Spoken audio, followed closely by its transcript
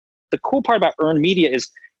the cool part about earned media is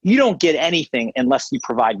you don't get anything unless you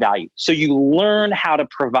provide value. So you learn how to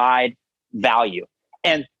provide value.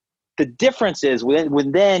 And the difference is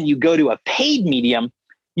when then you go to a paid medium,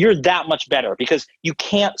 you're that much better because you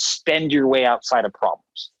can't spend your way outside of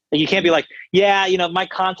problems. And you can't be like, yeah, my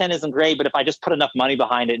content isn't great, but if I just put enough money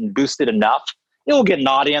behind it and boost it enough, it will get an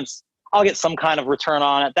audience. I'll get some kind of return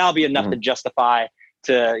on it. That'll be enough to justify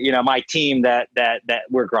to, my team that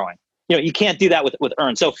we're growing. You can't do that with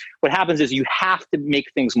earn. So what happens is you have to make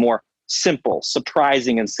things more simple,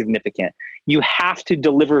 surprising, and significant. You have to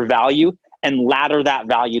deliver value and ladder that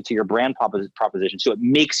value to your brand proposition. So it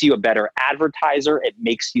makes you a better advertiser. It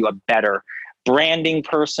makes you a better branding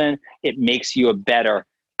person. It makes you a better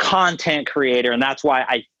content creator. And that's why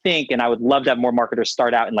I think, and I would love to have more marketers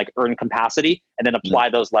start out in like earn capacity and then apply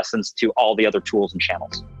those lessons to all the other tools and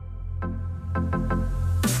channels.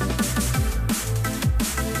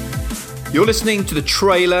 You're listening to the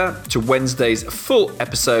trailer to Wednesday's full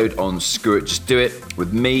episode on Screw It, Just Do It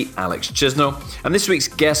with me, Alex Chisnell, and this week's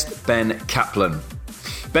guest, Ben Kaplan.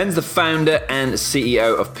 Ben's the founder and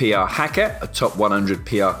CEO of PR Hacker, a top 100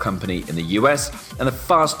 PR company in the US and the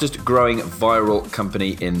fastest growing viral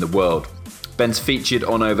company in the world. Ben's featured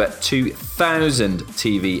on over 2,000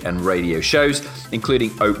 TV and radio shows,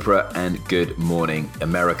 including Oprah and Good Morning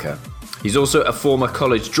America. He's also a former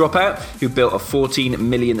college dropout who built a $14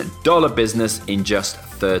 million business in just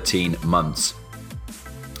 13 months.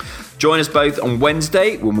 Join us both on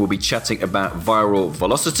Wednesday when we'll be chatting about viral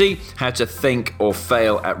velocity, how to think or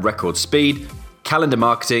fail at record speed, calendar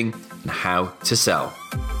marketing, and how to sell.